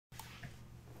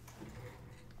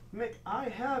Mick, I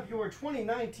have your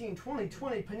 2019-2020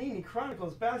 Panini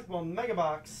Chronicles Basketball Mega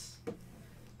Box.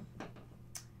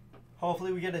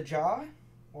 Hopefully we get a Ja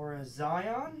or a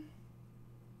Zion.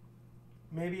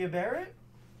 Maybe a Barrett.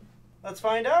 Let's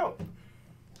find out.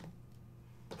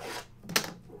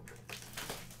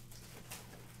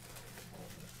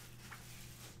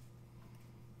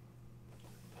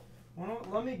 Well,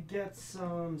 let me get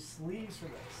some sleeves for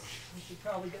this. We should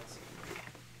probably get some.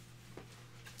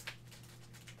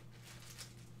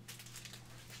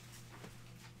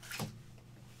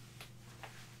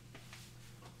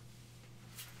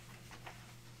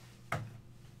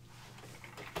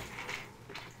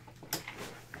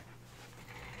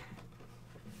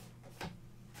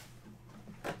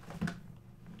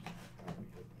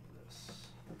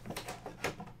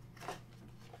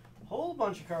 Whole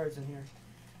bunch of cards in here.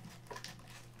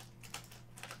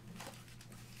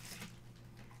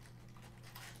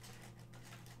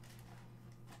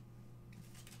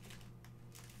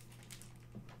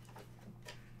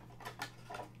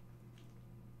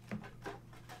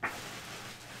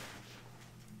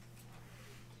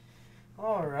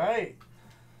 All right.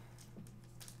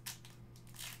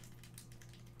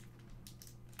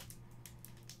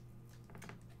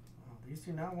 Oh, these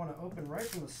do not want to open right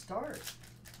from the start.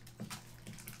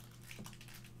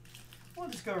 We'll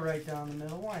just go right down the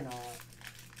middle. Why not?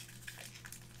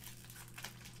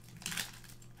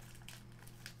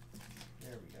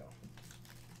 There we go.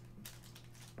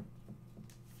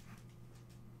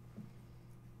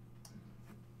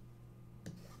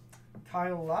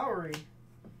 Kyle Lowry.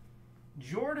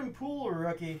 Jordan Poole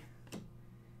rookie.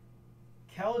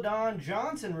 Keldon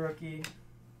Johnson rookie.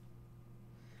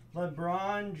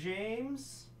 LeBron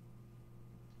James.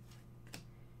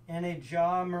 And a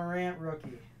Ja Morant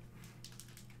rookie.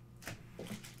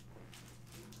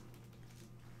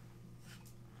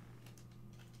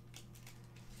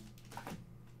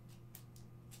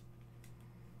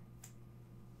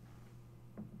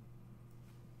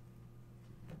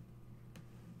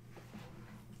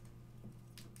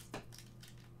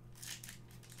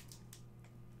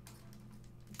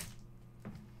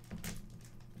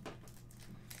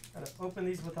 Gotta open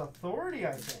these with authority,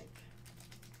 I think.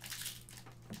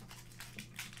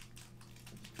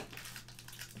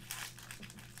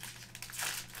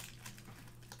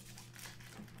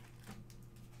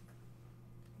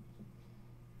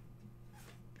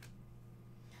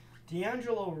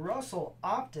 D'Angelo Russell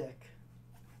optic.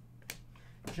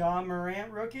 Ja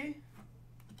Morant rookie.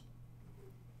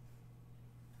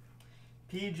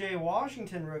 PJ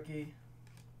Washington rookie.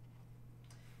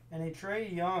 And a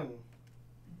Trae Young.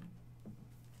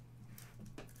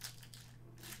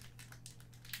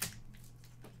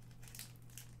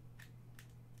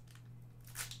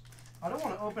 I don't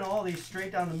want to open all these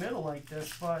straight down the middle like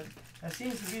this, but that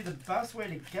seems to be the best way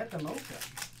to get them open.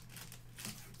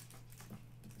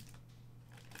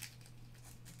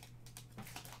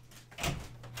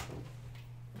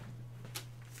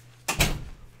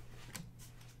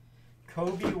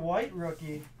 Kobe White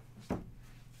rookie.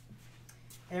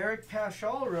 Eric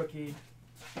Paschall rookie.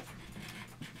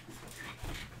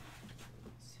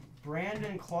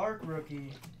 Brandon Clark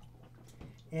rookie.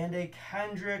 And a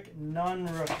Kendrick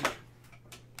Nunn rookie.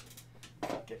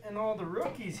 Getting all the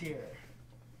rookies here.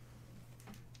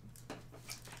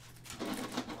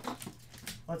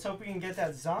 Let's hope we can get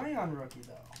that Zion rookie,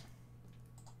 though.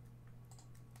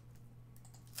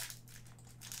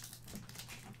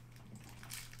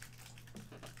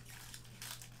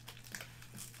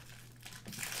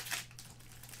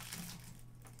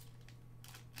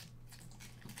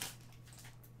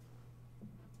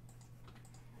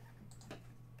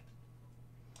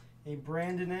 A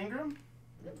Brandon Ingram.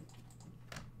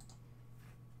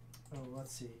 Oh,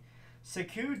 let's see.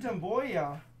 Sekou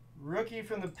Doumbouya, rookie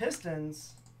from the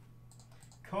Pistons.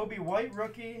 Kobe White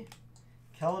rookie.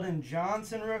 Keldon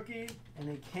Johnson rookie. And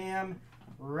a Cam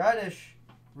Reddish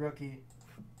rookie.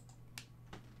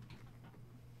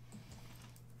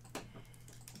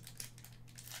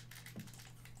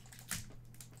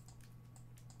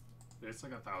 It's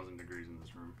like 1,000 degrees in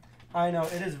this room. I know,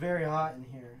 it is very hot in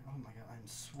here. Oh my god, I'm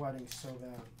sweating so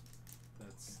bad.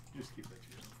 That's just keep that to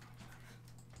yourself.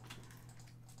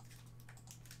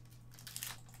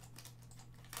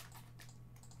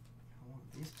 Oh,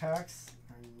 these packs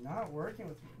are not working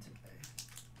with me today.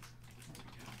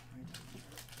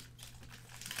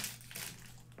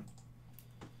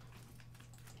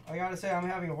 I gotta say, I'm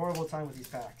having a horrible time with these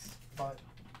packs. But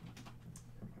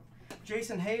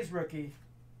Jason Hayes rookie.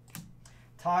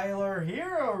 Tyler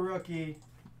Hero rookie.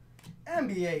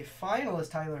 NBA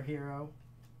finalist Tyler Hero.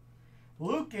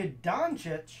 Luka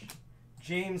Doncic.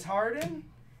 James Harden.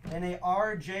 And a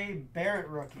R.J. Barrett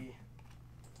rookie.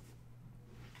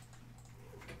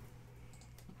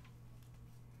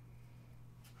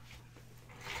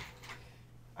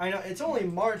 I know, it's only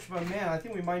March, but man, I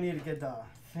think we might need to get the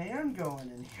fan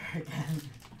going in here again.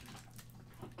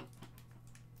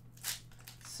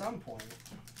 At some point.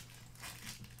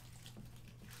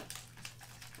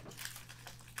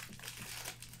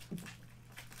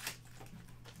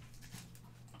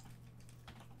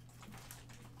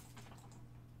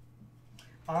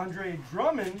 Andre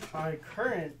Drummond on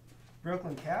current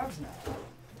Brooklyn Cavs now.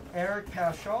 Eric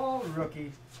Paschall,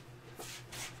 rookie.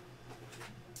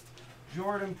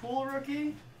 Jordan Poole,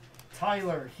 rookie.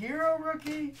 Tyler Hero,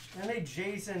 rookie. And a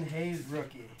Jason Hayes,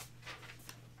 rookie.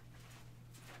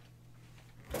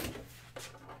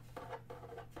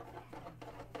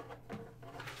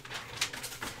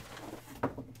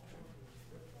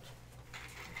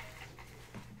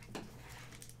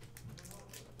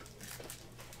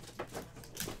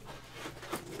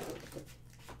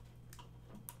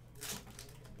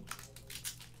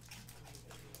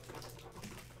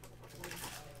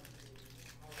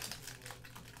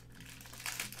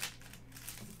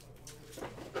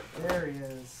 There he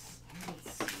is.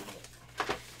 Let's see.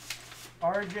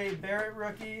 R.J. Barrett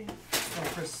rookie from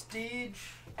Prestige.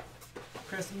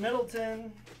 Chris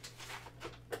Middleton.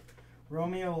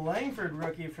 Romeo Langford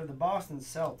rookie for the Boston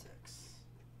Celtics.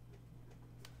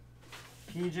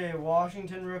 P.J.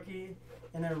 Washington rookie.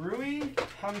 And a Rui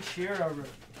Hachimura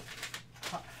rookie.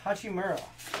 Hachimura.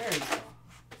 There you go.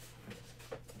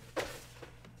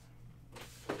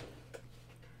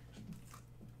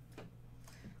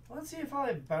 Let's see if I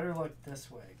have better luck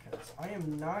this way, because I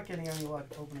am not getting any luck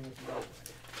opening it the other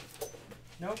way.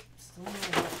 Nope, still no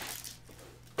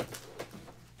luck.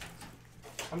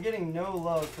 I'm getting no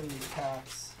love from these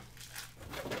packs.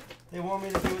 They want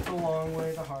me to do it the long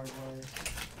way, the hard way.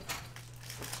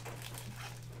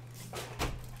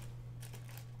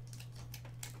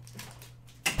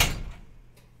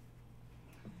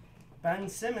 Ben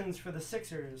Simmons for the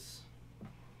Sixers.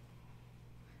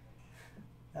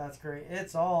 That's great.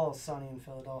 It's all sunny in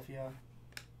Philadelphia.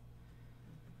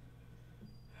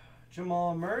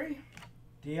 Jamal Murray.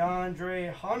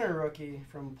 DeAndre Hunter rookie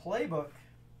from Playbook.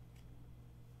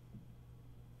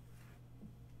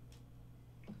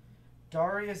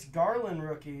 Darius Garland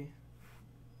rookie.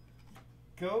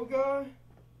 Goga.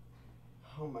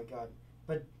 Oh my god.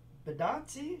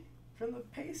 Badazzi from the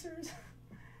Pacers.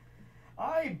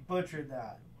 I butchered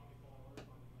that.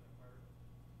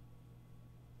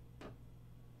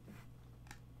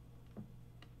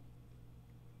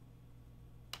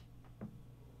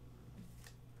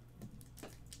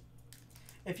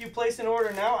 If you place an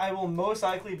order now, I will most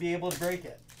likely be able to break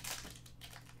it.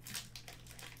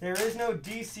 There is no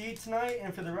DC tonight,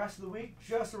 and for the rest of the week,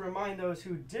 just to remind those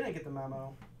who didn't get the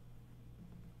memo.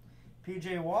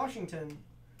 PJ Washington,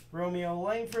 Romeo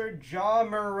Langford, Ja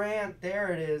Morant,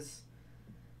 there it is.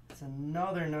 It's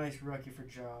another nice rookie for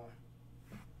Ja.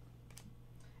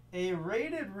 A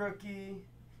rated rookie,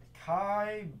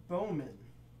 Kai Bowman.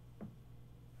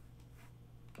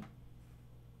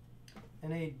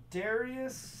 And a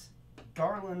Darius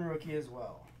Garland rookie as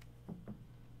well.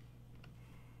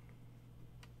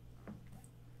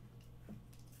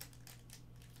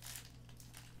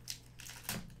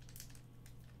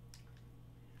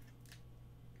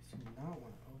 Do not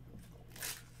want to open for the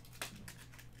life.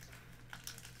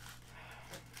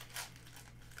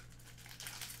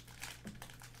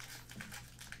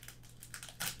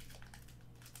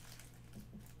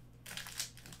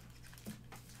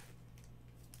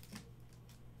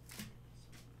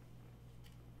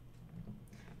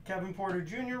 Kevin Porter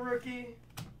Jr. rookie.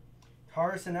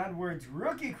 Carson Edwards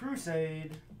rookie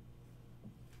crusade.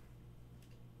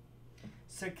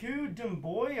 Sekou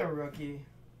Doumbouya rookie.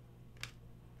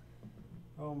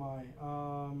 Oh my.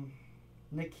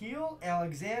 Nikhil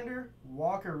Alexander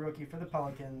Walker rookie for the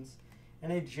Pelicans.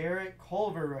 And a Jarrett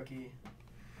Culver rookie.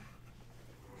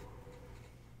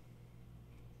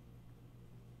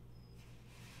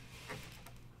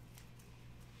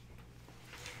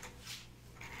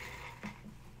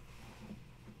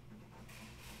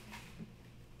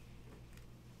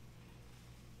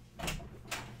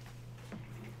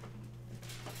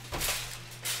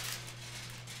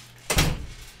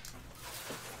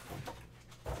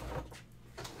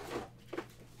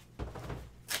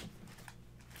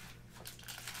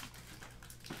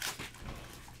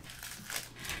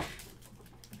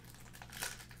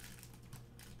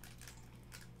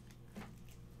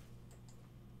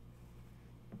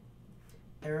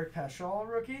 Eric Paschall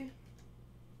rookie.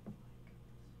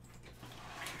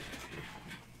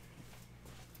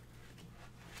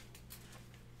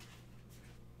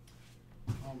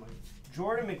 Oh my.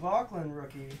 Jordan McLaughlin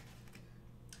rookie.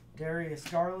 Darius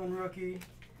Garland rookie.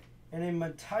 And a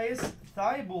Matthias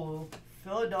Thybulle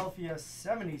Philadelphia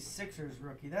 76ers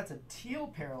rookie. That's a teal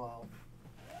parallel.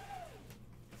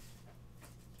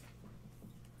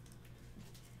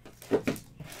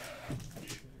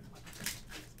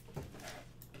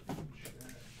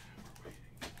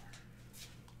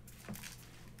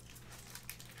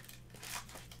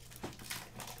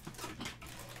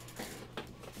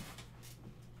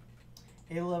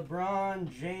 A LeBron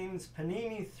James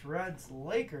Panini Threads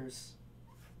Lakers.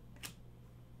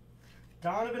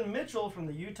 Donovan Mitchell from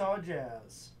the Utah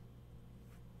Jazz.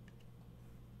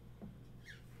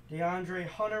 DeAndre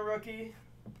Hunter rookie.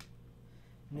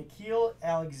 Nickeil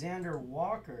Alexander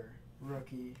Walker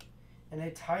rookie. And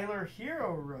a Tyler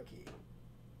Hero rookie.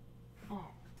 Oh,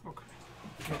 okay.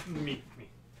 No, me.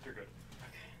 You're good.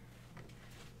 Okay.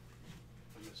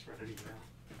 I misread an email.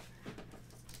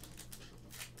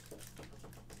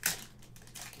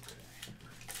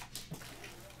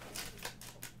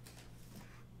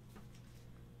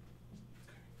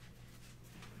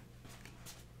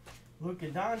 Luka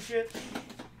Doncic.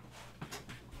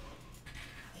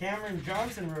 Cameron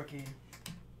Johnson rookie.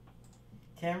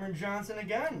 Cameron Johnson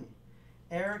again.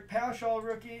 Eric Paschall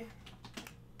rookie.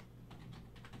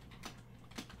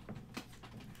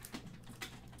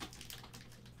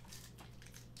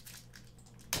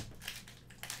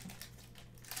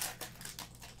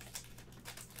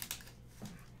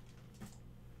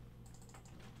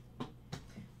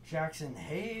 Jackson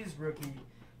Hayes rookie.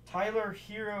 Tyler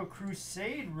Hero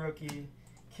Crusade rookie,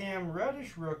 Cam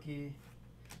Reddish rookie,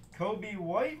 Kobe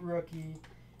White rookie,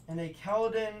 and a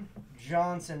Keldon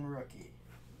Johnson rookie.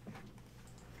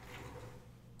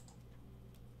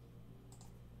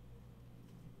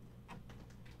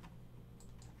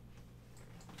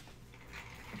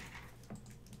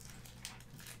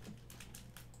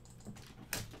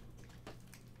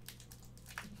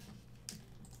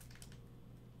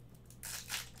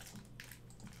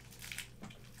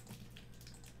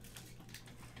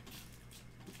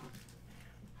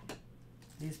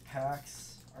 These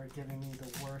packs are giving me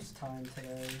the worst time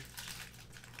today.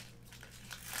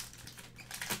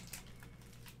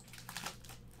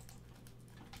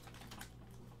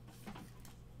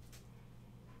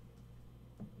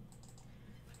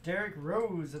 Derrick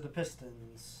Rose of the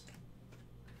Pistons.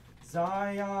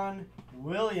 Zion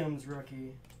Williams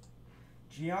rookie.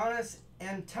 Giannis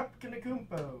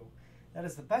Antetokounmpo. That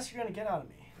is the best you're going to get out of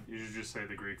me. You should just say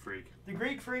the Greek Freak. The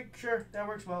Greek Freak, sure, that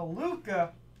works well.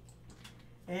 Luka.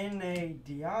 And a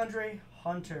DeAndre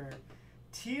Hunter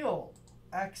teal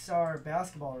XR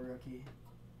basketball rookie.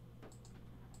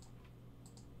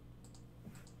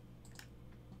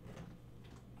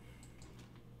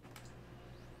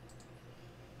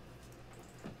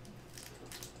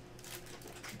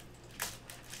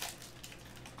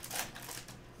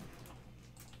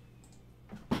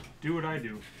 Do what I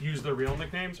do. Use the real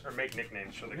nicknames or make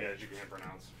nicknames for the guys you can't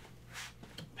pronounce.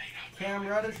 Cam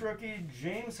Reddish rookie,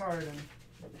 James Harden.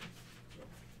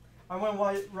 I went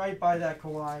right by that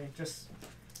Kawhi. Just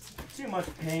too much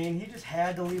pain. He just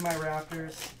had to leave my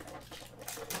Raptors.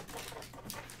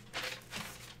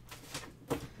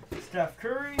 Steph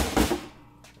Curry.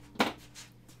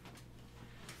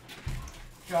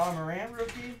 Ja Morant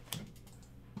rookie.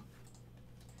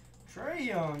 Trae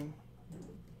Young.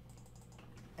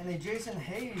 And a Jason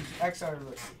Hayes XR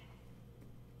rookie.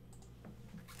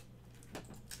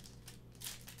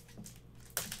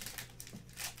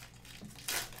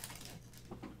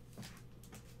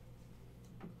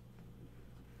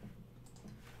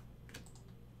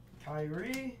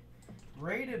 Kyrie,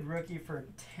 rated rookie for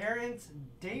Terrence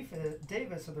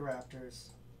Davis of the Raptors.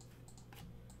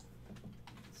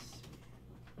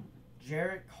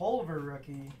 Jarrett Culver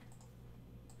rookie.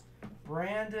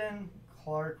 Brandon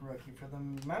Clark rookie for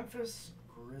the Memphis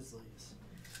Grizzlies.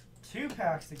 2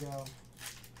 packs to go.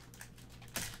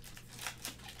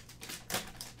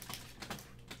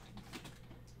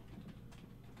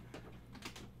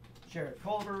 Jarrett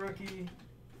Culver rookie.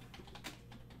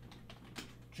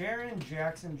 Jaren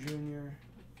Jackson Jr.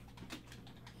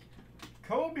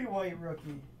 Kobe White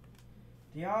rookie.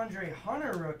 DeAndre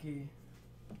Hunter rookie.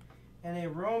 And a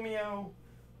Romeo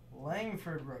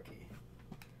Langford rookie.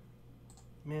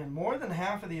 Man, more than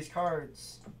half of these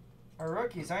cards are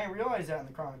rookies. I didn't realize that in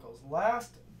the Chronicles.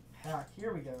 Last pack.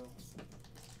 Here we go.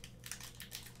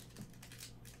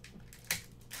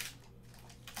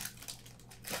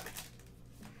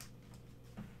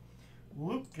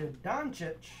 Luka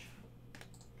Doncic.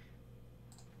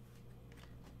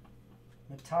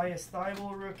 Matthias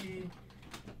Thybulle rookie.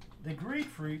 The Greek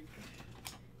Freak.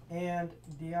 And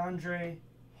DeAndre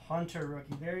Hunter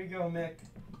rookie. There you go, Mick.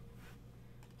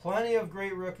 Plenty of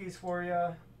great rookies for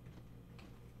you.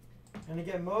 And to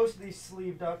get most of these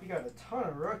sleeved up, you got a ton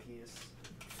of rookies.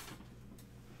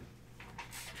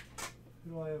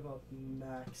 Who do I have up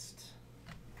next?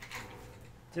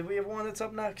 Did we have one that's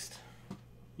up next?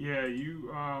 Yeah, you,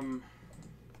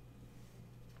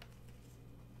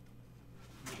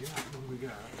 yeah, what do we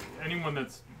got? Anyone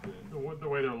that's, the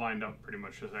way they're lined up, pretty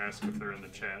much just ask if they're in the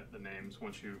chat, the names,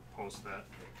 once you post that.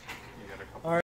 You got a couple. All right.